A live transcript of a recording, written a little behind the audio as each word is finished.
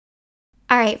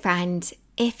All right, friend,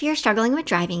 if you're struggling with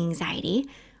driving anxiety,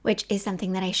 which is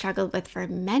something that I struggled with for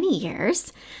many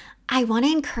years, I want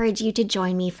to encourage you to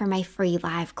join me for my free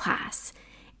live class.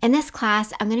 In this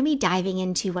class, I'm going to be diving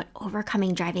into what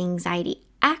overcoming driving anxiety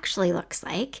actually looks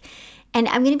like, and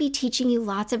I'm going to be teaching you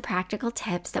lots of practical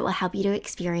tips that will help you to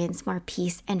experience more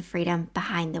peace and freedom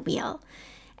behind the wheel.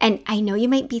 And I know you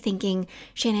might be thinking,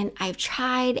 Shannon, I've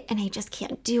tried and I just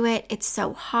can't do it. It's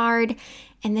so hard.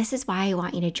 And this is why I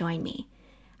want you to join me.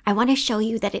 I want to show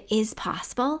you that it is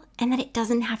possible and that it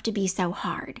doesn't have to be so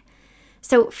hard.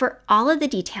 So for all of the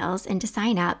details and to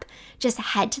sign up, just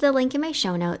head to the link in my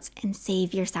show notes and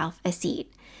save yourself a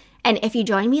seat. And if you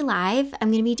join me live,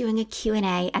 I'm going to be doing a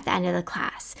Q&A at the end of the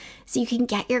class, so you can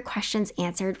get your questions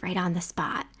answered right on the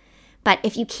spot. But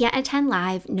if you can't attend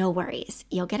live, no worries.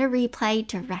 You'll get a replay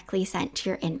directly sent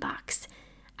to your inbox.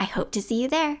 I hope to see you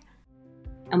there.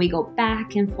 And we go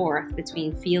back and forth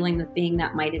between feeling the thing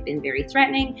that might have been very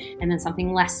threatening and then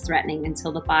something less threatening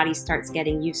until the body starts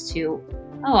getting used to,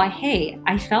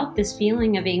 I felt this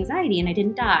feeling of anxiety and I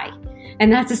didn't die.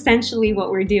 And that's essentially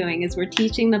what we're doing, is we're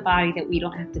teaching the body that we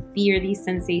don't have to fear these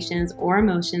sensations or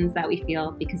emotions that we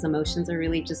feel, because emotions are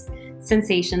really just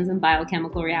sensations and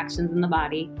biochemical reactions in the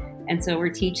body. And so we're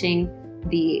teaching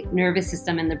the nervous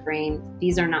system and the brain,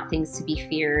 these are not things to be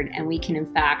feared, and we can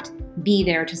in fact be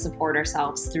there to support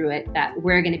ourselves through it, that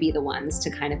we're going to be the ones to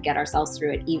kind of get ourselves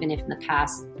through it. Even if in the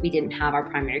past we didn't have our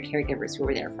primary caregivers who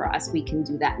were there for us, we can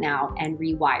do that now and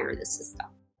rewire the system.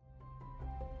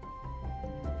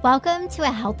 Welcome to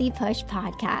a Healthy Push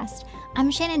podcast. I'm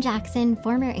Shannon Jackson,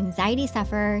 former anxiety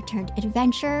sufferer turned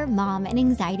adventure mom and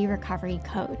anxiety recovery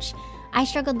coach. I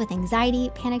struggled with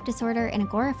anxiety, panic disorder, and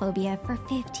agoraphobia for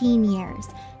 15 years.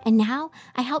 And now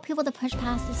I help people to push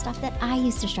past the stuff that I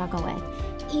used to struggle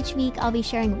with. Each week, I'll be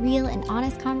sharing real and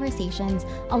honest conversations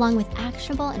along with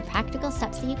actionable and practical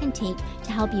steps that you can take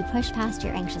to help you push past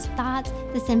your anxious thoughts,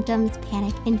 the symptoms,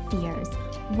 panic, and fears.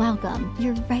 Welcome.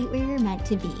 You're right where you're meant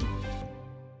to be.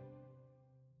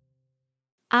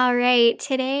 All right,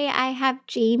 today I have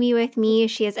Jamie with me.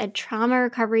 She is a trauma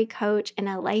recovery coach and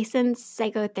a licensed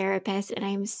psychotherapist, and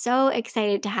I'm so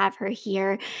excited to have her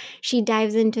here. She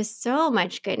dives into so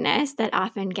much goodness that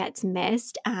often gets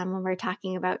missed when we're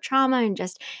talking about trauma and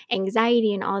just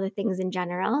anxiety and all the things in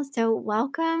general. So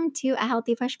welcome to a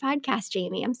Healthy Push podcast,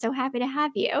 Jamie. I'm so happy to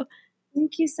have you.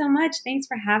 Thank you so much. Thanks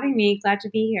for having me. Glad to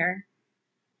be here.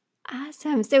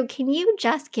 Awesome. So can you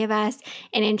just give us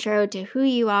an intro to who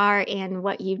you are and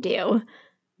what you do?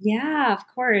 Yeah, of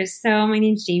course. So my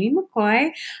name's Jamie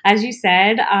McCoy. As you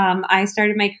said, I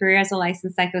started my career as a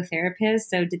licensed psychotherapist.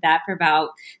 So did that for about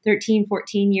 13,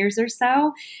 14 years or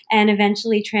so, and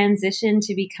eventually transitioned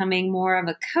to becoming more of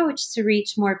a coach to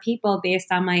reach more people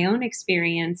based on my own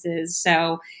experiences.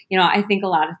 So, I think a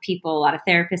lot of people, a lot of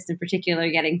therapists in particular,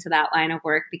 getting to that line of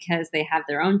work because they have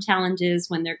their own challenges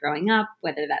when they're growing up,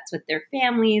 whether that's with their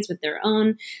families, with their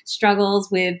own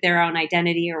struggles, with their own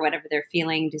identity or whatever they're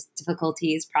feeling, just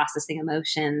difficulties processing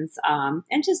emotions,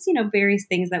 and just, various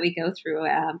things that we go through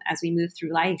as we move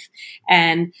through life.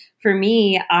 And for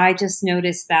me, I just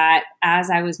noticed that as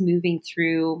I was moving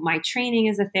through my training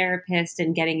as a therapist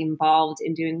and getting involved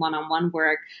in doing one-on-one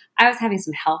work, I was having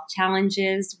some health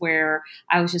challenges where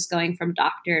I was just going from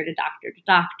doctor to doctor to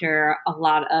doctor, a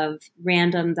lot of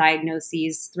random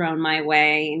diagnoses thrown my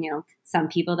way. And, some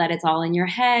people that it's all in your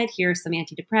head. Here's some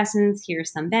antidepressants.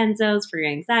 Here's some benzos for your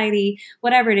anxiety.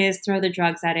 Whatever it is, throw the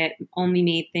drugs at it. Only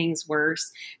made things worse.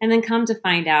 And then come to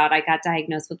find out, I got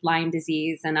diagnosed with Lyme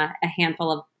disease and a handful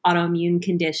of autoimmune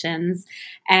conditions.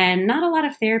 And not a lot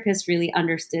of therapists really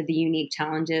understood the unique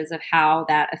challenges of how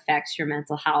that affects your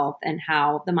mental health and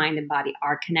how the mind and body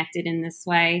are connected in this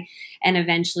way. And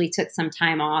eventually took some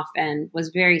time off and was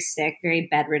very sick, very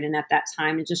bedridden at that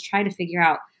time, and just tried to figure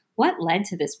out what led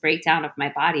to this breakdown of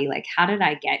my body? Like, how did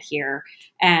I get here?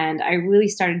 And I really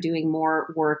started doing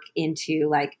more work into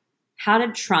how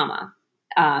did trauma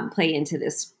play into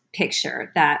this picture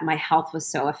that my health was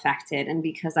so affected. And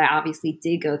because I obviously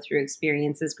did go through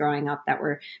experiences growing up that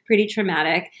were pretty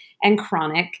traumatic and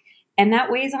chronic, and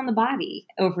that weighs on the body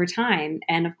over time.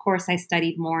 And of course, I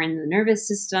studied more in the nervous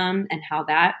system and how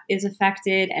that is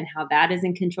affected and how that is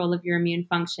in control of your immune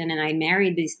function. And I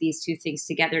married these two things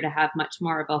together to have much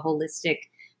more of a holistic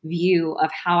view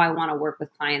of how I want to work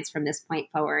with clients from this point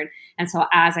forward. And so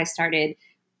as I started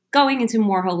going into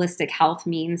more holistic health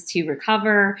means to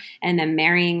recover, and then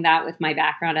marrying that with my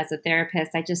background as a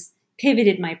therapist, I just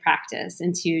pivoted my practice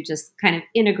into just kind of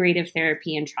integrative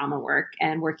therapy and trauma work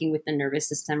and working with the nervous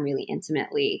system really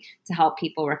intimately to help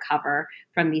people recover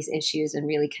from these issues and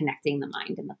really connecting the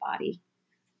mind and the body.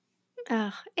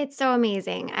 Oh, it's so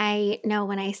amazing. I know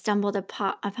when I stumbled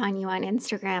upon you on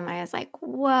Instagram, I was like,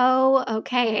 whoa,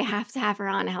 okay, I have to have her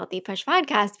on a Healthy Push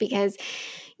podcast because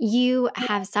you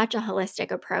have such a holistic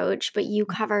approach, but you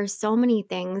cover so many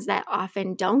things that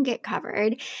often don't get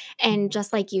covered. And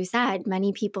just like you said,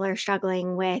 many people are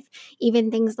struggling with even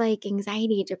things like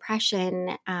anxiety,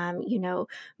 depression,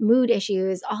 mood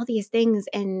issues, all these things.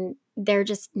 And they're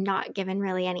just not given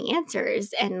really any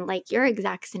answers. And like your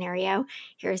exact scenario,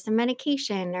 here's some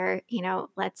medication or,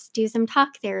 let's do some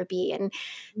talk therapy. And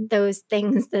those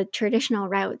things, the traditional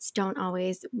routes don't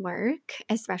always work,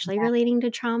 especially relating to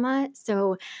trauma.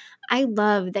 So I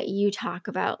love that you talk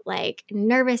about like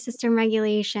nervous system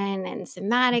regulation and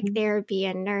somatic Mhm. therapy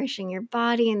and nourishing your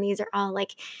body. And these are all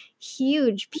like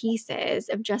huge pieces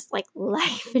of just like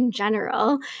life in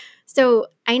general. So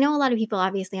I know a lot of people,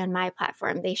 obviously, on my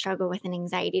platform, they struggle with an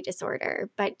anxiety disorder,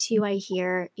 but too, I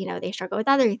hear, they struggle with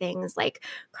other things like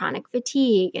chronic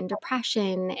fatigue and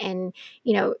depression. And,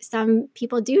 some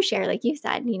people do share, like you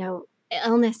said,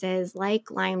 illnesses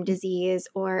like Lyme disease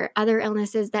or other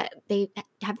illnesses that they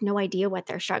have no idea what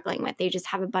they're struggling with. They just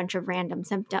have a bunch of random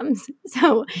symptoms.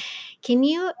 So, can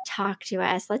you talk to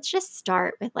us? Let's just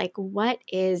start with like, what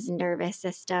is nervous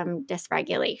system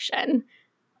dysregulation?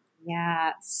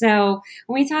 Yeah. So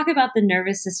when we talk about the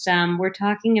nervous system, we're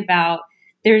talking about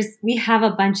we have a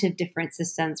bunch of different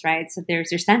systems, right? So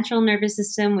there's your central nervous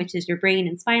system, which is your brain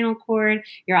and spinal cord,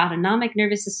 your autonomic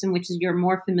nervous system, which is you're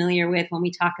more familiar with when we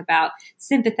talk about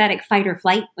sympathetic fight or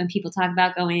flight, when people talk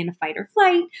about going into fight or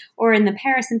flight, or in the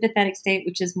parasympathetic state,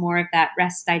 which is more of that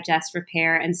rest, digest,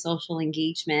 repair, and social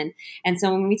engagement. And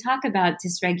so when we talk about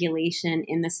dysregulation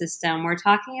in the system, we're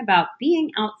talking about being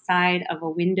outside of a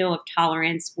window of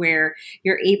tolerance where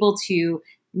you're able to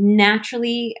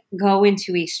naturally go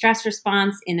into a stress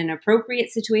response in an appropriate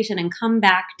situation and come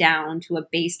back down to a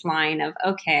baseline of,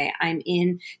 okay, I'm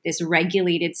in this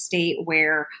regulated state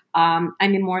where I'm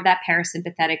in more of that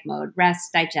parasympathetic mode,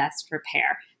 rest, digest,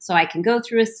 repair. So I can go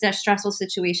through a stressful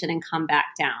situation and come back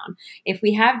down. If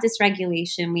we have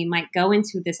dysregulation, we might go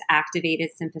into this activated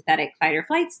sympathetic fight or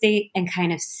flight state and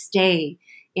kind of stay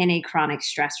in a chronic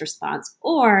stress response.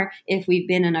 Or if we've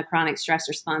been in a chronic stress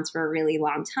response for a really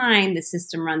long time, the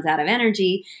system runs out of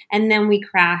energy, and then we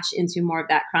crash into more of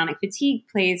that chronic fatigue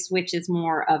place, which is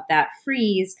more of that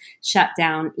freeze, shut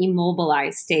down,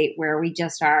 immobilized state where we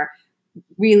just are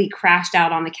really crashed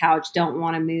out on the couch, don't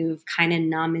want to move, kind of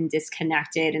numb and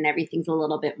disconnected, and everything's a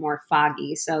little bit more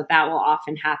foggy. So that will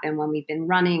often happen when we've been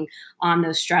running on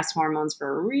those stress hormones for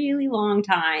a really long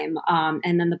time.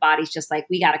 And then the body's just like,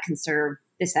 we got to conserve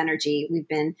this energy.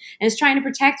 And it's trying to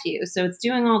protect you. So it's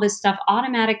doing all this stuff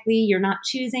automatically. You're not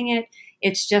choosing it.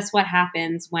 It's just what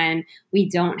happens when we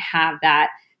don't have that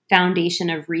foundation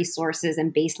of resources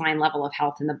and baseline level of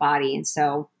health in the body. And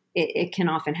so it can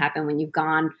often happen when you've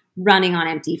gone running on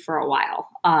empty for a while.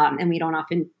 And we don't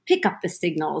often pick up the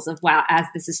signals of, wow, as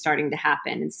this is starting to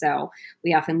happen. And so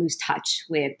we often lose touch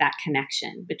with that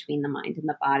connection between the mind and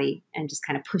the body and just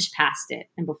kind of push past it.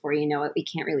 And before you know it, we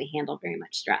can't really handle very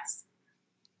much stress.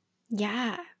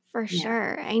 Yeah, for Yeah.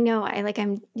 sure. I know.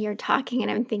 You're talking and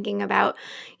I'm thinking about,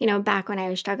 back when I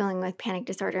was struggling with panic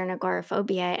disorder and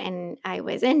agoraphobia and I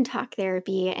was in talk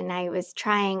therapy and I was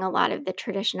trying a lot of the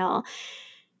traditional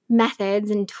methods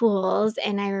and tools.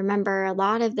 And I remember a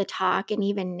lot of the talk, and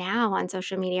even now on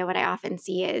social media, what I often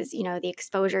see is, the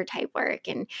exposure type work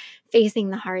and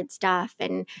facing the hard stuff.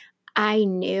 And I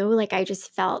knew, like, I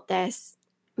just felt this.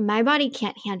 My body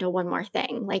can't handle one more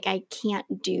thing. Like, I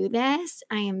can't do this.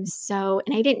 And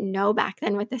I didn't know back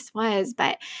then what this was,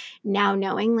 but now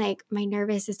knowing, like, my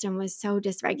nervous system was so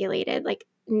dysregulated, like,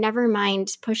 never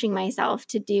mind pushing myself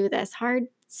to do this hard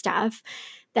stuff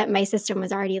that my system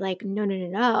was already like, no, no, no,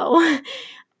 no.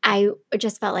 I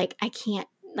just felt like I can't,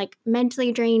 like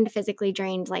mentally drained, physically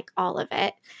drained, like all of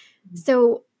it.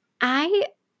 So I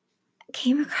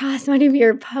came across one of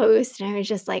your posts and I was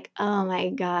just like, oh my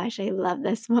gosh, I love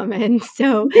this woman.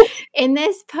 So in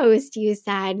this post, you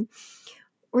said,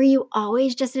 were you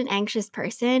always just an anxious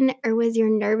person, or was your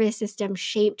nervous system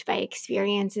shaped by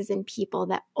experiences and people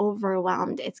that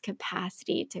overwhelmed its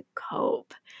capacity to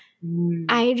cope? Mm.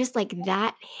 I just like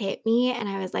that hit me and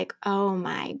I was like, "Oh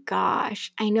my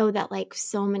gosh." I know that like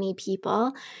so many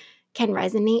people can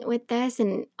resonate with this,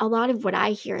 and a lot of what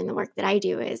I hear in the work that I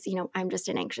do is, I'm just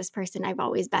an anxious person. I've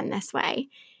always been this way.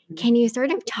 Can you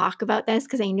sort of talk about this,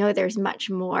 because I know there's much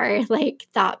more like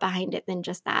thought behind it than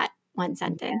just that one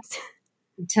sentence?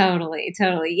 Totally,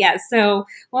 totally. Yeah. So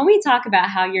when we talk about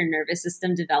how your nervous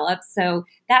system develops, so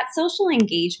that social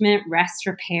engagement, rest,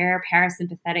 repair,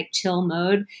 parasympathetic chill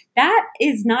mode, that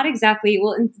is not exactly,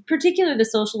 well, in particular, the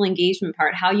social engagement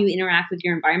part, how you interact with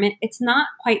your environment, it's not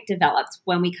quite developed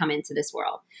when we come into this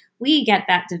world. We get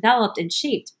that developed and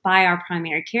shaped by our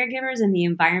primary caregivers and the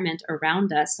environment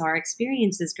around us. So our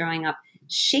experiences growing up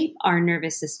shape our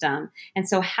nervous system. And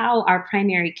so how our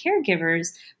primary caregivers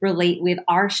relate with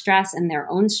our stress and their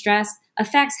own stress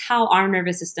affects how our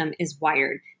nervous system is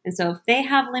wired. And so if they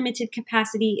have limited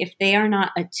capacity, if they are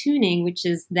not attuning, which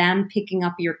is them picking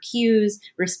up your cues,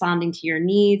 responding to your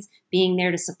needs, being there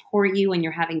to support you when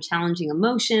you're having challenging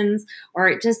emotions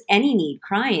or just any need,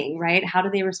 crying, right? How do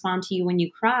they respond to you when you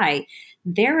cry?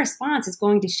 Their response is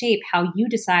going to shape how you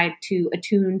decide to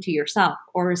attune to yourself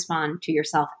or respond to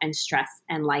yourself and stress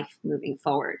and life moving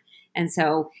forward. And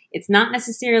so it's not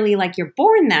necessarily like you're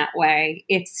born that way.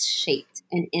 It's shaped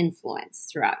and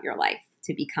influenced throughout your life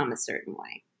to become a certain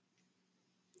way.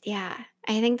 Yeah,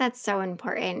 I think that's so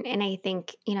important. And I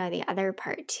think, the other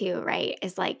part too, right,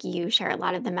 is like you share a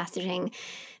lot of the messaging.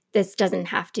 This doesn't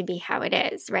have to be how it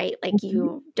is, right? Like Mhm.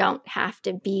 you don't have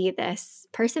to be this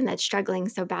person that's struggling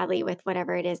so badly with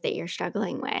whatever it is that you're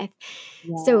struggling with.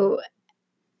 Yeah. So,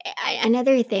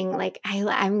 another thing, like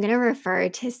I'm going to refer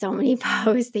to so many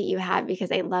posts that you have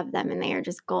because I love them and they are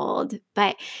just gold.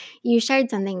 But you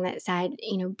shared something that said,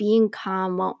 being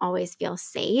calm won't always feel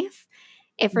safe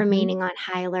if Hmm. remaining on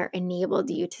high alert enabled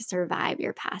you to survive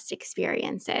your past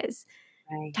experiences.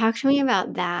 Right. Talk to me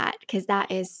about that because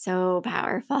that is so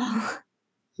powerful.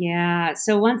 Yeah.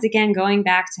 So once again, going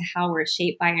back to how we're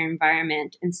shaped by our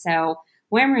environment. And so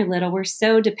when we're little, we're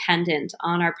so dependent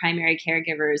on our primary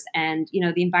caregivers and,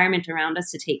 the environment around us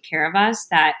to take care of us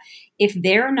that if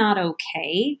they're not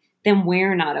okay, then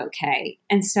we're not okay.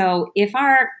 And so if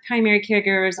our primary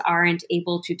caregivers aren't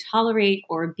able to tolerate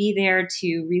or be there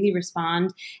to really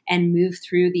respond and move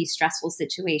through these stressful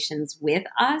situations with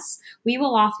us, we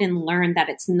will often learn that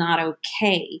it's not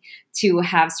okay to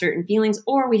have certain feelings,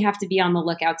 or we have to be on the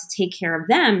lookout to take care of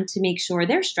them to make sure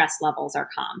their stress levels are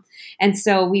calm. And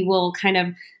so we will kind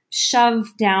of shove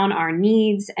down our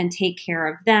needs and take care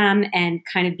of them and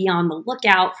kind of be on the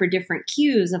lookout for different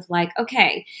cues of like,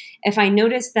 okay, if I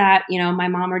notice that, my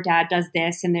mom or dad does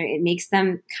this and it makes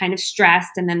them kind of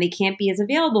stressed and then they can't be as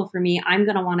available for me, I'm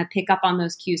going to want to pick up on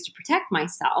those cues to protect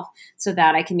myself so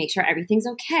that I can make sure everything's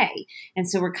okay. And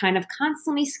so we're kind of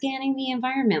constantly scanning the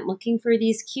environment, looking for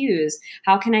these cues.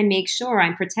 How can I make sure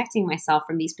I'm protecting myself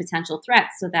from these potential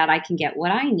threats so that I can get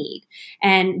what I need?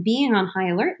 And being on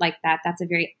high alert like that, that's a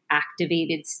very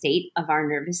activated state of our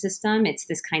nervous system. It's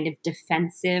this kind of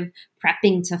defensive,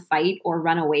 prepping to fight or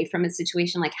run away from a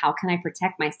situation. Like, how can I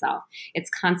protect myself? It's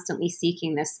constantly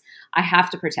seeking this, I have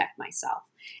to protect myself.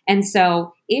 And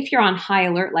so if you're on high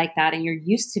alert like that and you're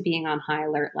used to being on high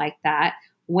alert like that,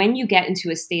 when you get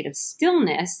into a state of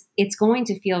stillness, it's going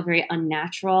to feel very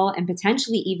unnatural and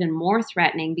potentially even more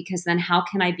threatening because then how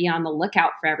can I be on the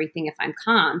lookout for everything if I'm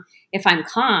calm? If I'm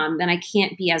calm, then I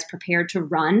can't be as prepared to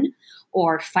run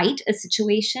or fight a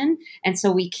situation. And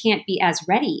so we can't be as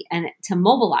ready and to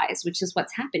mobilize, which is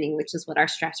what's happening, which is what our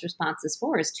stress response is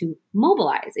for, is to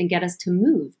mobilize and get us to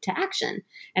move to action.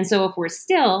 And so if we're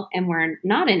still and we're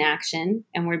not in action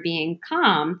and we're being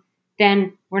calm,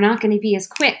 then we're not going to be as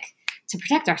quick to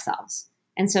protect ourselves.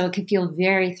 And so it can feel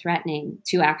very threatening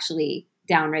to actually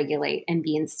downregulate and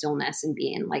be in stillness and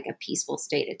be in like a peaceful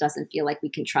state. It doesn't feel like we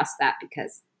can trust that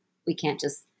because we can't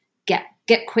just get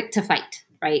quick to fight,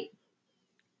 right?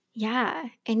 Yeah,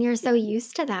 and you're so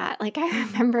used to that. Like, I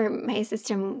remember my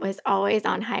system was always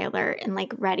on high alert and,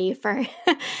 like, ready for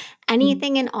Mhm.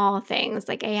 anything and all things.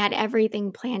 Like, I had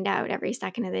everything planned out every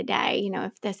second of the day.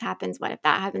 If this happens, what if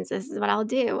that happens? This is what I'll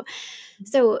do.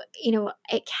 So,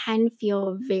 it can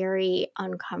feel very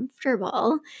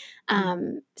uncomfortable,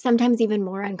 sometimes even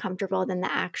more uncomfortable than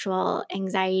the actual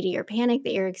anxiety or panic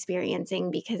that you're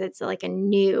experiencing because it's like a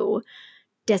new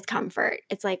discomfort.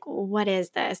 It's like, what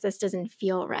is this? This doesn't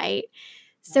feel right.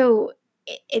 So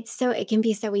it can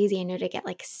be so easy, I know, to get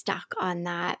like stuck on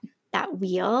that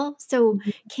wheel. So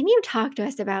can you talk to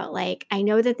us about, like, I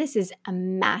know that this is a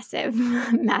massive,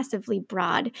 massively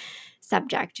broad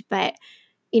subject, but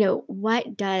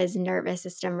what does nervous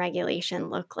system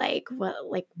regulation look like?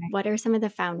 What are some of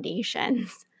the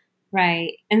foundations?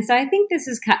 Right. And so I think this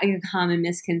is a common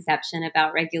misconception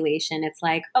about regulation. It's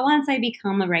like, oh, once I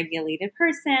become a regulated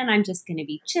person, I'm just going to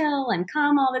be chill and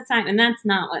calm all the time. And that's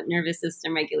not what nervous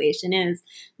system regulation is.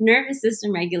 Nervous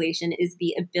system regulation is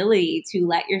the ability to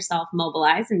let yourself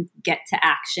mobilize and get to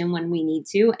action when we need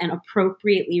to and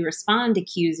appropriately respond to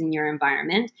cues in your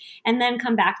environment, and then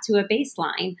come back to a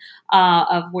baseline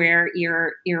of where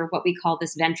you're what we call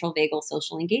this ventral vagal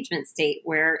social engagement state,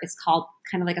 where it's called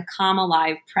kind of like a calm,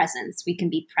 alive presence. We can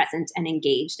be present and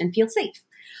engaged and feel safe.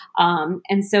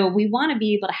 And so we want to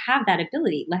be able to have that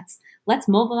ability. Let's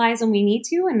mobilize when we need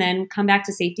to, and then come back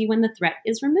to safety when the threat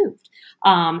is removed.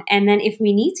 And then if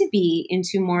we need to be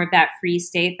into more of that free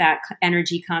state, that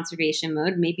energy conservation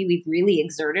mode, maybe we've really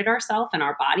exerted ourselves and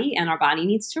our body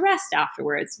needs to rest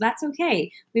afterwards. So that's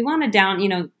okay. We want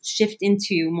to shift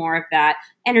into more of that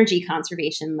energy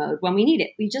conservation mode when we need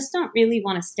it. We just don't really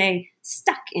want to stay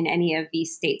stuck in any of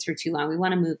these states for too long. We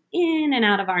want to move in and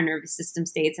out of our nervous system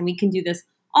states, and we can do this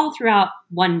all throughout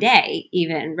one day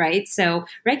even, right? So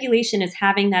regulation is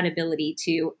having that ability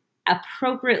to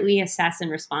appropriately assess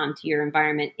and respond to your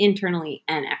environment internally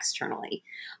and externally.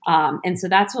 And so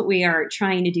that's what we are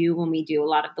trying to do when we do a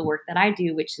lot of the work that I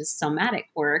do, which is somatic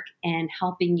work, and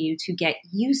helping you to get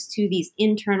used to these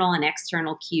internal and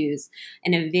external cues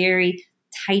in a very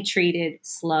titrated,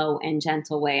 slow, and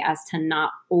gentle way, as to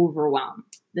not overwhelm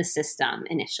the system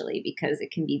initially, because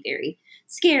it can be very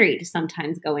scary to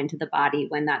sometimes go into the body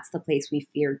when that's the place we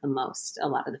feared the most, a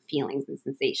lot of the feelings and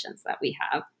sensations that we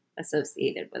have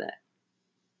associated with it.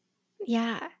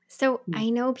 Yeah. So Mm-hmm. I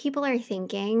know people are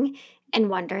thinking and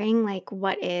wondering, like,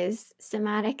 what is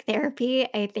somatic therapy?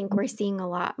 I think we're seeing a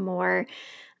lot more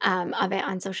of it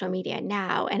on social media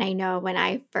now. And I know when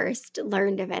I first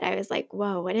learned of it, I was like,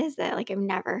 whoa, what is it? Like, I've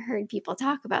never heard people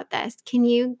talk about this. Can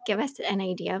you give us an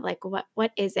idea of like,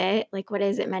 what is it? Like, what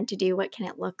is it meant to do? What can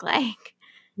it look like?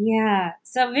 Yeah.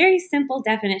 So, a very simple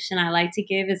definition I like to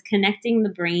give is connecting the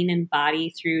brain and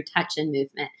body through touch and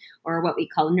movement, or what we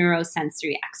call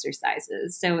neurosensory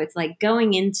exercises. So, it's like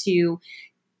going into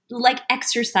like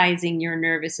exercising your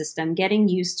nervous system, getting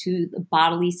used to the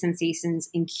bodily sensations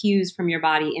and cues from your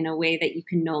body in a way that you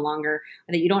can no longer,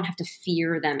 or that you don't have to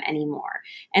fear them anymore.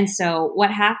 And so, what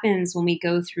happens when we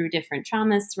go through different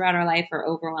traumas throughout our life or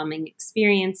overwhelming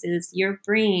experiences, your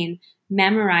brain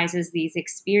memorizes these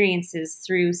experiences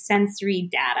through sensory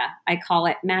data. I call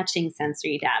it matching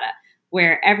sensory data,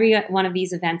 where every one of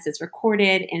these events is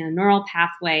recorded in a neural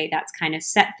pathway that's kind of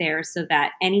set there, so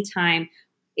that anytime,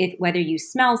 whether you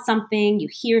smell something, you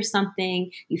hear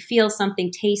something, you feel something,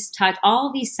 taste, touch,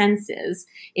 all these senses,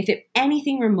 if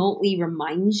anything remotely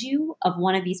reminds you of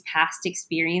one of these past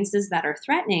experiences that are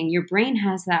threatening, your brain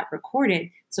has that recorded,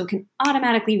 so it can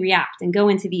automatically react and go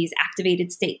into these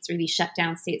activated states or these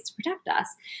shutdown states to protect us.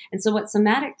 And so what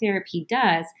somatic therapy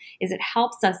does is it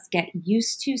helps us get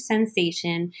used to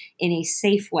sensation in a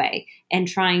safe way, and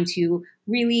trying to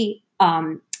really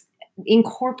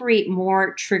incorporate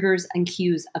more triggers and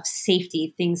cues of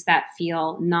safety, things that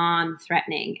feel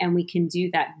non-threatening. And we can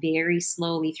do that very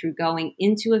slowly through going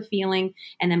into a feeling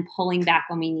and then pulling back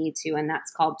when we need to. And that's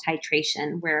called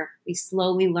titration, where we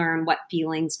slowly learn what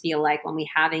feelings feel like. When we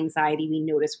have anxiety, we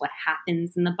notice what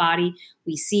happens in the body.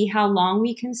 We see how long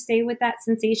we can stay with that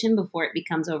sensation before it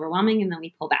becomes overwhelming, and then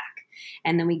we pull back.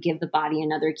 And then we give the body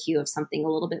another cue of something a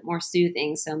little bit more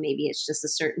soothing. So maybe it's just a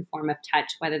certain form of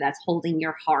touch, whether that's holding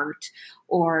your heart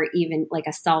or even like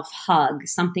a self hug,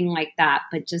 something like that,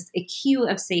 but just a cue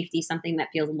of safety, something that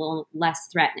feels a little less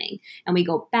threatening. And we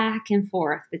go back and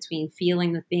forth between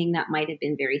feeling the thing that might have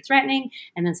been very threatening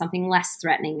and then something less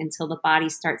threatening, until the body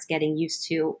starts getting used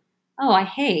to, oh,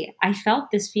 I felt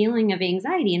this feeling of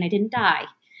anxiety and I didn't die.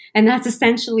 And that's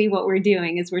essentially what we're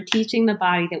doing, is we're teaching the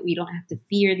body that we don't have to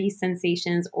fear these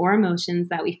sensations or emotions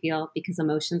that we feel, because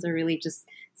emotions are really just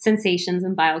sensations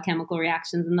and biochemical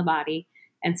reactions in the body.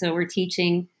 And so we're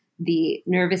teaching the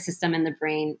nervous system and the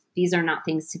brain, these are not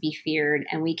things to be feared,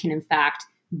 and we can in fact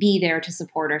be there to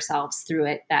support ourselves through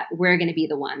it, that we're going to be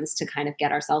the ones to kind of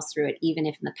get ourselves through it. Even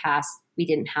if in the past we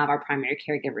didn't have our primary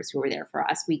caregivers who were there for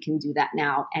us, we can do that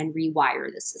now and rewire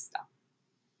the system.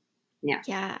 Yeah.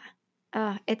 Yeah.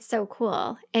 Oh, it's so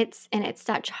cool. It's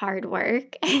such hard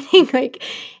work. I think like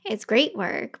it's great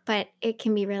work, but it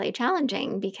can be really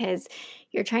challenging because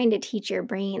you're trying to teach your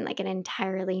brain like an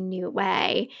entirely new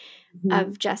way Mhm.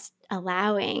 of just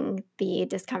allowing the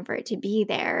discomfort to be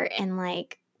there. And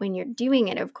like when you're doing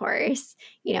it, of course,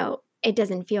 it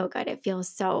doesn't feel good. It feels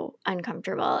so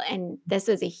uncomfortable. And this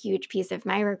was a huge piece of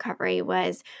my recovery,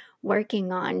 was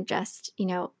working on just,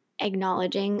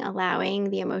 acknowledging,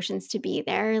 allowing the emotions to be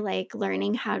there, like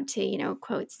learning how to,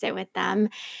 quote, sit with them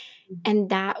And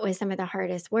that was some of the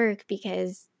hardest work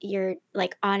because your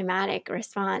like automatic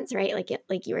response, right?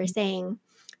 Like you were saying,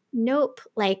 nope,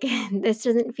 like this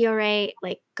doesn't feel right.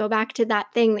 Like go back to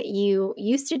that thing that you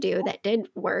used to do that did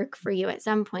work for you at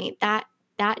some point. That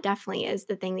definitely is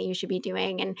the thing that you should be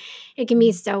doing. And it can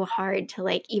be so hard to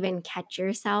like even catch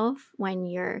yourself when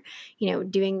you're,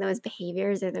 doing those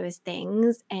behaviors or those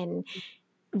things and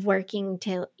working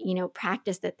to,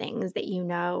 practice the things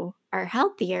that are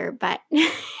healthier, but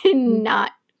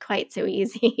not quite so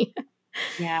easy.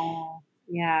 Yeah.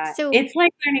 Yeah. So, It's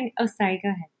like learning. Oh, sorry. Go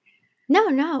ahead.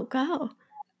 no, go.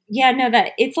 Yeah, no,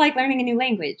 that it's like learning a new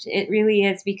language. It really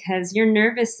is because your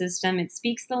nervous system, it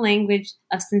speaks the language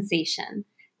of sensation.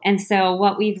 And so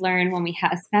what we've learned when we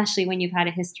have, especially when you've had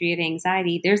a history of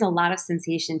anxiety, there's a lot of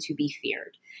sensation to be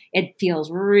feared. It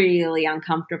feels really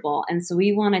uncomfortable. And so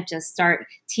we want to just start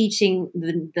teaching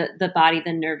the body,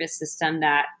 the nervous system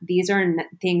that these are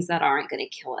things that aren't going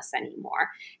to kill us anymore.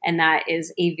 And that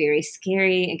is a very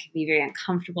scary and can be very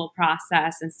uncomfortable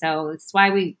process. And so it's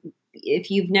why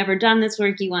if you've never done this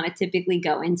work, you want to typically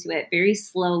go into it very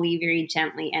slowly, very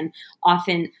gently, and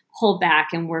often hold back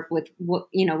and work with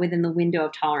within the window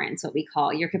of tolerance, what we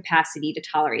call your capacity to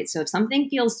tolerate. So if something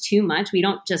feels too much, we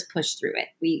don't just push through it.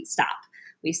 We stop.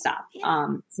 Yeah.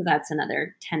 So that's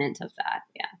another tenet of that.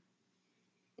 Yeah.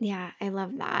 Yeah, I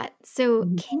love that. So,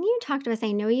 Mhm. can you talk to us?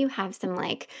 I know you have some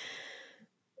like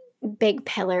big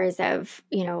pillars of,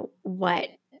 what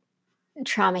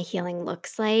trauma healing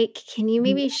looks like. Can you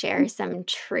maybe share some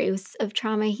truths of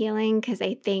trauma healing? Because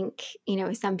I think,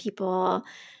 some people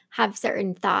have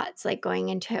certain thoughts like going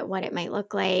into it, what it might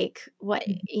look like, what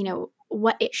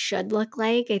it should look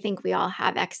like. I think we all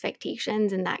have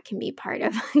expectations, and that can be part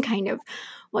of kind of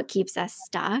what keeps us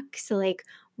stuck. So, like,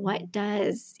 what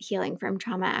does healing from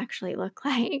trauma actually look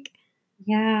like?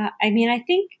 Yeah, I mean, I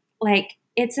think like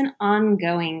it's an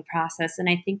ongoing process. And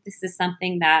I think this is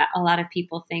something that a lot of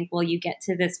people think, well, you get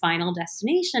to this final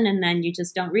destination and then you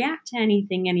just don't react to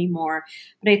anything anymore.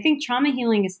 But I think trauma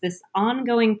healing is this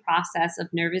ongoing process of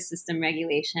nervous system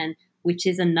regulation, which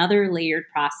is another layered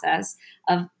process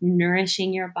of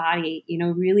nourishing your body,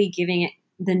 really giving it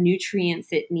the nutrients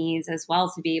it needs as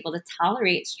well to be able to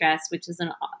tolerate stress, which is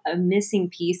a missing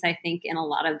piece, I think, in a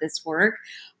lot of this work,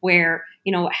 where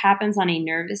what happens on a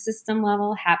nervous system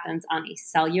level happens on a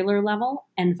cellular level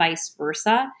and vice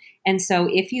versa. And so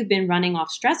if you've been running off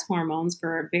stress hormones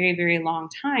for a very, very long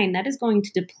time, that is going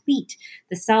to deplete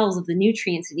the cells of the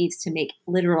nutrients it needs to make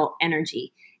literal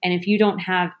energy. And if you don't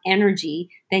have energy,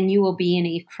 then you will be in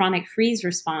a chronic freeze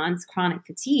response, chronic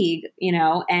fatigue,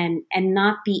 and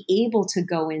not be able to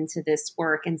go into this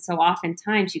work. And so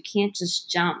oftentimes you can't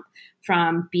just jump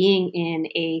from being in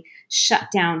a shut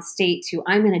down state to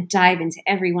I'm going to dive into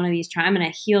every one of these. I'm going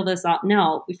to heal this all.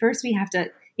 No, first we have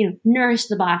to nourish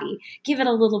the body, give it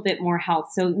a little bit more health.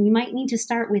 So you might need to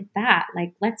start with that.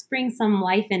 Like, let's bring some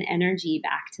life and energy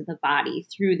back to the body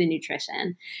through the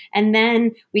nutrition. And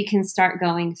then we can start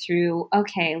going through,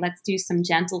 okay, let's do some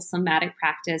gentle somatic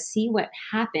practice, see what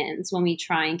happens when we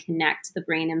try and connect the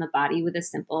brain and the body with a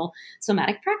simple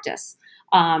somatic practice.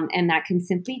 And that can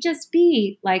simply just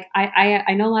be like,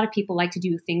 I know a lot of people like to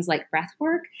do things like breath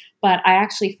work, but I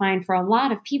actually find for a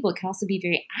lot of people, it can also be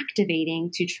very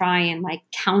activating to try and like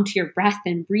count your breath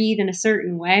and breathe in a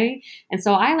certain way. And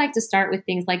so I like to start with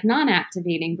things like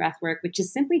non-activating breath work, which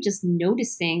is simply just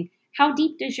noticing how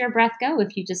deep does your breath go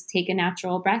if you just take a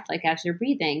natural breath, like as you're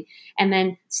breathing, and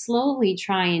then slowly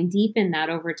try and deepen that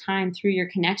over time through your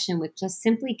connection with just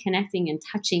simply connecting and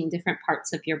touching different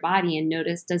parts of your body, and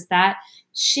notice, does that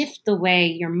shift the way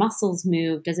your muscles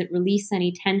move? Does it release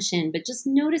any tension? But just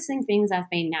noticing things as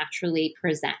they naturally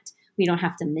present. We don't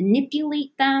have to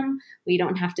manipulate them. We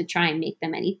don't have to try and make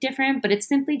them any different, but it's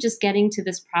simply just getting to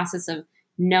this process of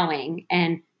knowing,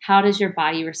 and how does your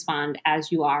body respond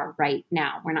as you are right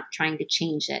now? We're not trying to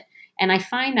change it. And I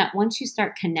find that once you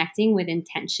start connecting with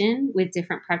intention with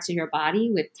different parts of your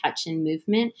body, with touch and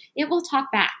movement, it will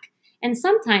talk back. And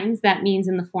sometimes that means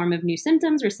in the form of new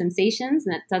symptoms or sensations,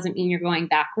 and that doesn't mean you're going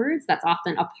backwards. That's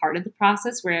often a part of the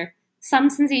process where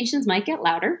some sensations might get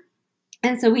louder.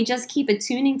 And so we just keep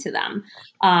attuning to them,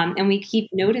 and we keep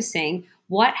noticing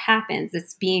what happens.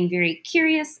 It's being very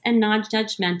curious and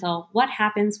non-judgmental. What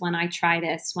happens when I try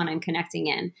this, when I'm connecting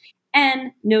in?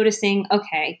 And noticing,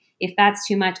 okay, if that's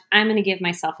too much, I'm going to give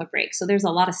myself a break. So there's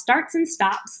a lot of starts and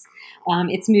stops.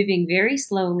 It's moving very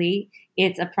slowly.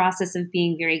 It's a process of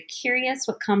being very curious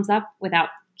what comes up without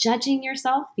judging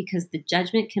yourself, because the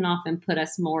judgment can often put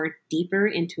us more deeper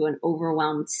into an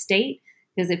overwhelmed state.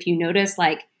 Because if you notice,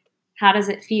 like, how does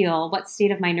it feel? What state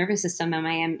of my nervous system am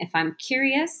I in? If I'm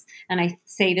curious and I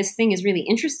say this thing is really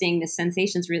interesting, this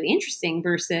sensation is really interesting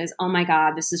versus, oh my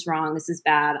God, this is wrong. This is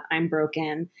bad. I'm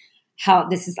broken. How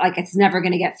this is like, it's never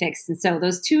going to get fixed. And so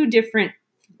those two different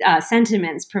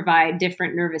sentiments provide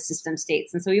different nervous system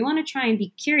states. And so we want to try and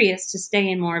be curious to stay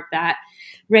in more of that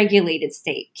regulated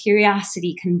state.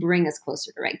 Curiosity can bring us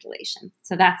closer to regulation.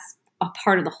 So that's a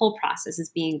part of the whole process, is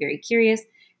being very curious.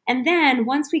 And then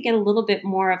once we get a little bit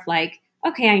more of like,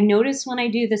 okay, I notice when I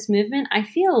do this movement, I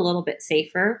feel a little bit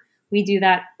safer. We do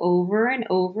that over and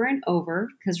over and over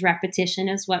because repetition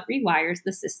is what rewires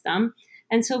the system,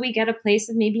 until we get a place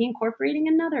of maybe incorporating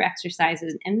another exercise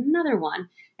and another one.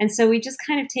 And so we just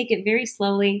kind of take it very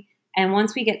slowly. And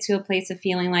once we get to a place of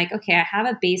feeling like, okay, I have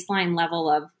a baseline level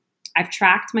of, I've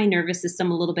tracked my nervous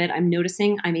system a little bit. I'm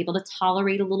noticing I'm able to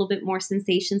tolerate a little bit more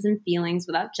sensations and feelings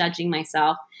without judging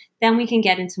myself. Then we can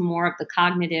get into more of the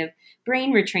cognitive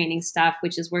brain retraining stuff,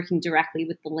 which is working directly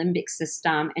with the limbic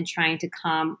system and trying to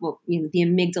calm the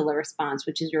amygdala response,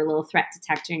 which is your little threat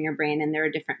detector in your brain. And there are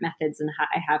different methods and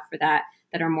I have for that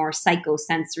are more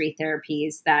psychosensory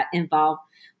therapies that involve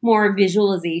more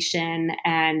visualization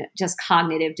and just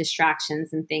cognitive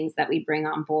distractions and things that we bring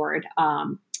on board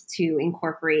to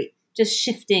incorporate just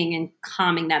shifting and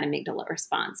calming that amygdala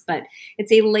response. But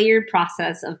it's a layered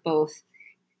process of both,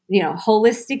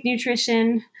 holistic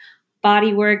nutrition,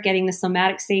 body work, getting the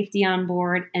somatic safety on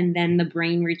board, and then the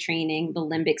brain retraining, the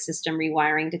limbic system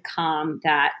rewiring to calm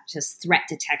that just threat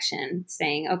detection,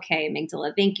 saying, okay,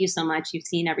 amygdala, thank you so much. You've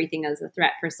seen everything as a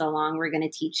threat for so long. We're going to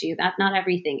teach you that not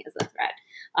everything is a threat,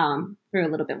 through a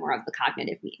little bit more of the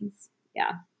cognitive means.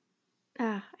 Yeah.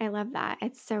 Oh, I love that.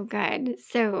 It's so good.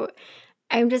 So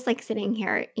I'm just like sitting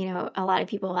here, a lot of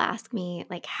people ask me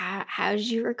like, how did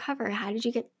you recover? How did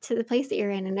you get to the place that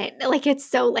you're in? And it's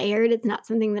so layered. It's not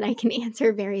something that I can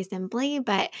answer very simply,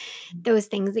 but those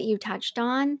things that you touched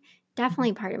on,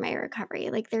 definitely part of my recovery.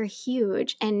 Like they're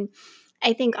huge. And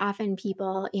I think often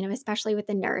people, especially with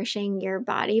the nourishing your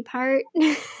body part,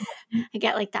 I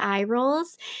get like the eye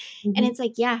rolls. And it's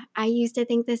like, yeah, I used to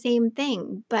think the same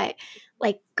thing. But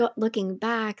like looking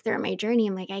back through my journey,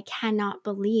 I'm like, I cannot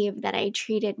believe that I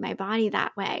treated my body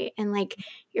that way. And like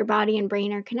your body and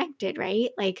brain are connected, right?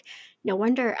 Like no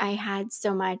wonder I had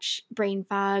so much brain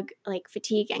fog, like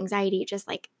fatigue, anxiety, just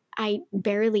like I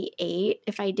barely ate.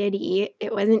 If I did eat,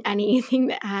 it wasn't anything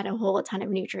that had a whole ton of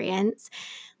nutrients.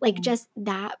 Like just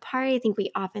that part, I think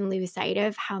we often lose sight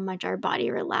of how much our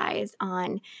body relies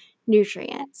on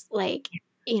nutrients. Like,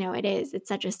 it's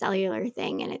such a cellular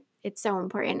thing and it's so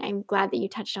important. I'm glad that you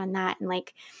touched on that, and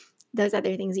like those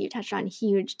other things that you touched on,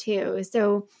 huge too.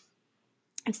 So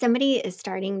if somebody is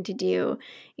starting to do,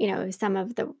 some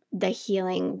of the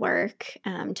healing work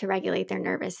to regulate their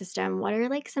nervous system, what are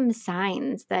like some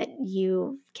signs that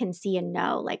you can see and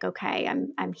know, like, okay,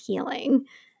 I'm healing?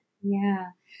 Yeah.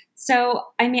 So,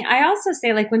 I also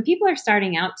say like when people are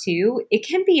starting out too, it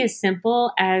can be as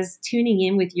simple as tuning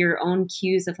in with your own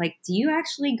cues of like, do you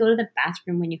actually go to the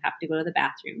bathroom when you have to go to the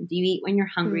bathroom? Do you eat when you're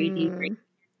hungry? Do you drink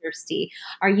thirsty?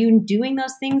 Are you doing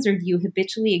those things, or do you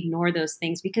habitually ignore those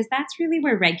things? Because that's really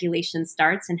where regulation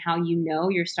starts, and how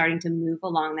you're starting to move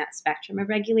along that spectrum of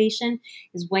regulation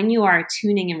is when you are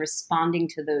tuning and responding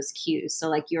to those cues. So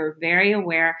like you're very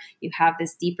aware, you have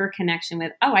this deeper connection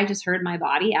with, oh, I just heard my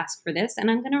body ask for this and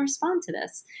I'm going to respond to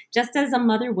this, just as a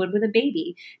mother would with a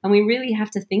baby. And we really have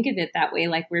to think of it that way,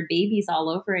 like we're babies all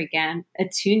over again,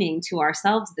 attuning to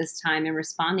ourselves this time and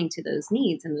responding to those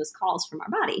needs and those calls from our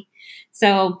body.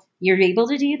 So you're able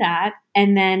to do that.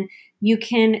 And then you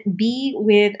can be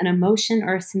with an emotion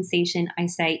or a sensation, I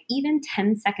say, even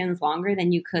 10 seconds longer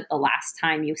than you could the last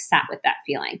time you sat with that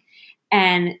feeling.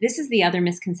 And this is the other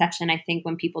misconception, I think,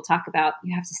 when people talk about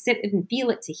you have to sit and feel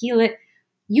it to heal it.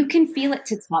 You can feel it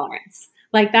to tolerance.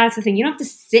 Like that's the thing. You don't have to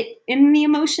sit in the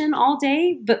emotion all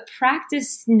day, but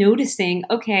practice noticing,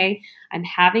 okay, I'm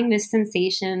having this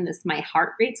sensation, my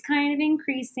heart rate's kind of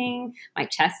increasing, my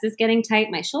chest is getting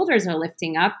tight, my shoulders are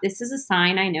lifting up. This is a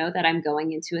sign I know that I'm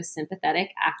going into a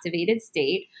sympathetic activated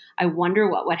state. I wonder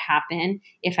what would happen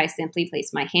if I simply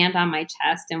placed my hand on my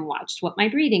chest and watched what my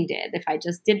breathing did, if I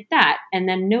just did that and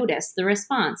then notice the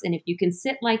response. And if you can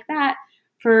sit like that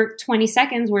for 20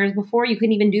 seconds, whereas before you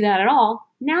couldn't even do that at all,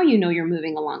 now you know you're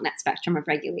moving along that spectrum of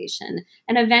regulation.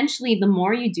 And eventually, the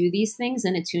more you do these things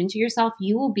and attune to yourself,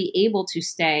 you will be able to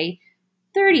stay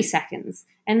 30 seconds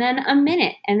and then a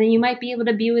minute. And then you might be able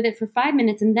to be with it for 5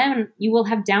 minutes. And then you will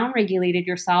have downregulated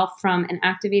yourself from an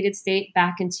activated state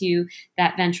back into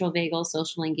that ventral vagal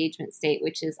social engagement state,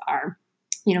 which is our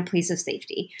place of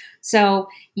safety. So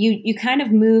you kind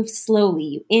of move slowly,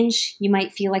 you inch, you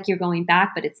might feel like you're going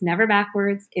back, but it's never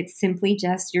backwards. It's simply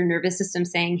just your nervous system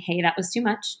saying, hey, that was too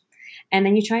much. And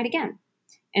then you try it again.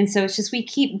 And so it's just, we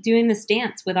keep doing this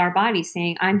dance with our body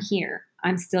saying, I'm here.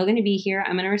 I'm still going to be here.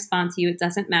 I'm going to respond to you. It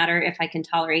doesn't matter if I can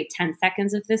tolerate 10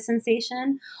 seconds of this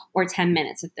sensation or 10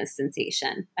 minutes of this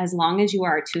sensation. As long as you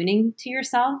are attuning to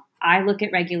yourself, I look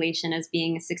at regulation as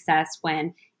being a success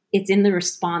when it's in the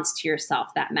response to yourself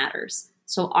that matters.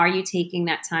 So are you taking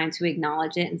that time to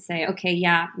acknowledge it and say, okay,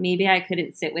 yeah, maybe I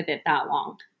couldn't sit with it that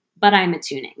long, but I'm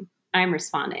attuning, I'm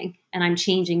responding, and I'm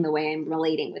changing the way I'm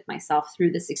relating with myself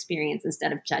through this experience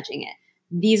instead of judging it.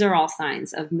 These are all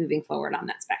signs of moving forward on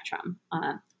that spectrum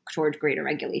toward greater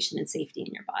regulation and safety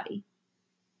in your body.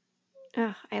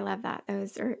 Oh, I love that.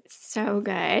 Those are so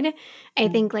good. I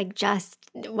think like just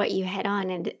what you hit on,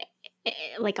 and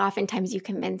like oftentimes you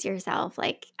convince yourself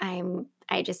like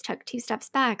I just took 2 steps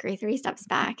back or 3 steps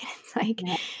back. It's like,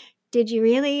 Yeah. did you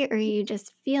really, or are you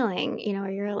just feeling, or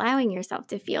you're allowing yourself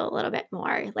to feel a little bit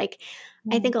more? Like,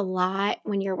 I think a lot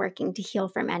when you're working to heal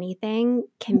from anything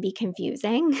can be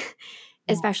confusing,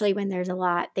 especially when there's a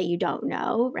lot that you don't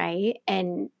know, right?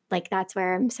 And like, that's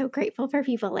where I'm so grateful for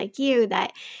people like you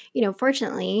that,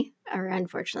 fortunately or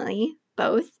unfortunately,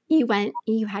 both, you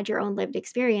had your own lived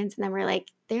experience, and then we're like,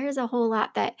 there's a whole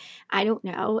lot that I don't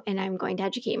know, and I'm going to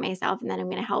educate myself, and then I'm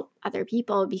going to help other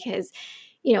people because,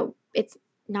 it's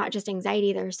not just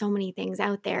anxiety. There's so many things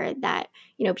out there that,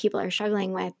 people are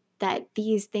struggling with, that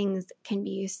these things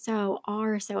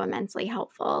are so immensely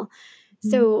helpful.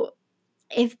 So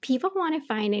if people want to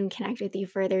find and connect with you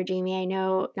further, Jamie, I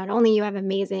know not only you have an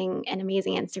amazing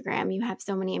Instagram, you have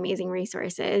so many amazing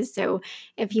resources. So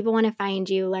if people want to find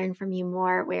you, learn from you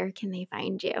more, where can they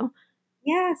find you?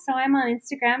 Yeah, so I'm on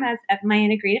Instagram as at my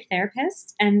integrative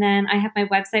therapist, and then I have my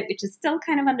website, which is still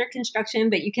kind of under construction,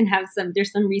 but you can have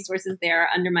there's some resources there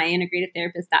under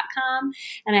myintegrativetherapist.com,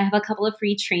 and I have a couple of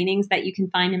free trainings that you can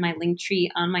find in my link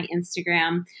tree on my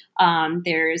Instagram.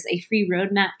 There's a free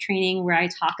roadmap training where I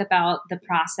talk about the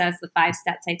process, the 5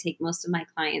 steps I take most of my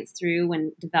clients through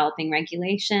when developing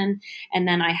regulation, and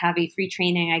then I have a free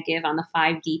training I give on the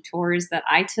 5 detours that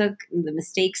I took, the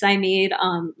mistakes I made,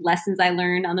 lessons I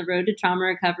learned on the road to trauma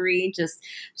recovery,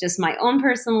 just my own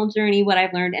personal journey, what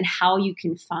I've learned, and how you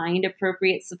can find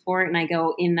appropriate support. And I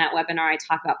go in that webinar, I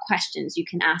talk about questions you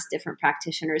can ask different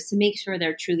practitioners to make sure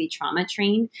they're truly trauma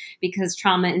trained, because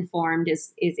trauma informed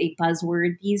is a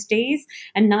buzzword these days,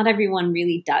 and not everyone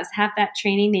really does have that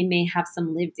training. They may have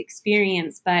some lived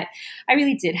experience, but I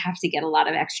really did have to get a lot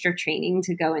of extra training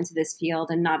to go into this field,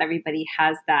 and not everybody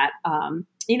has that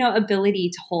ability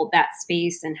to hold that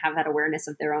space and have that awareness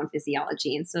of their own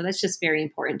physiology. And so that's just very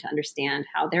important to understand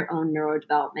how their own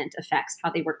neurodevelopment affects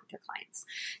how they work with their clients.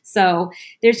 So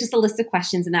there's just a list of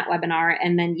questions in that webinar.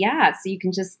 And then, so you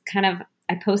can just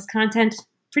I post content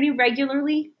pretty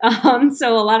regularly.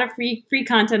 So a lot of free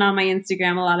content on my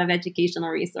Instagram, a lot of educational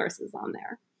resources on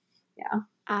there. Yeah.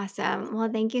 Awesome.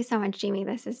 Well, thank you so much, Jamie.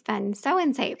 This has been so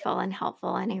insightful and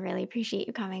helpful, and I really appreciate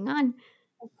you coming on.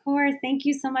 Of course. Thank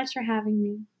you so much for having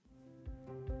me.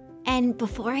 And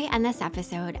before I end this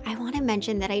episode, I want to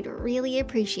mention that I'd really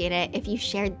appreciate it if you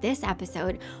shared this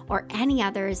episode or any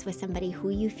others with somebody who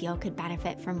you feel could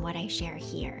benefit from what I share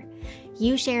here.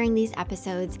 You sharing these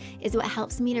episodes is what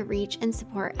helps me to reach and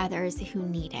support others who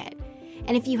need it.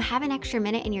 And if you have an extra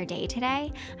minute in your day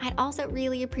today, I'd also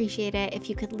really appreciate it if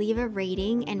you could leave a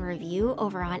rating and review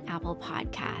over on Apple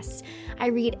Podcasts. I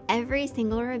read every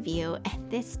single review, and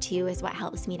this too is what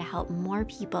helps me to help more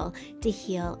people to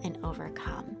heal and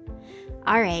overcome.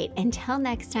 All right, until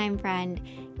next time, friend,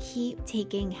 keep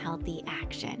taking healthy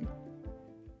action.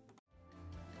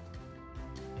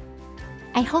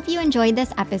 I hope you enjoyed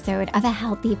this episode of A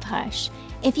Healthy Push.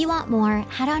 If you want more,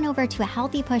 head on over to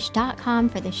ahealthypush.com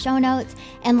for the show notes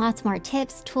and lots more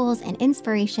tips, tools, and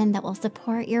inspiration that will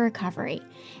support your recovery.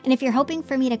 And if you're hoping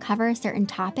for me to cover a certain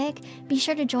topic, be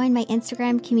sure to join my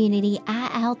Instagram community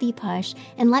at A Healthy Push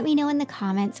and let me know in the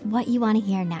comments what you want to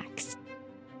hear next.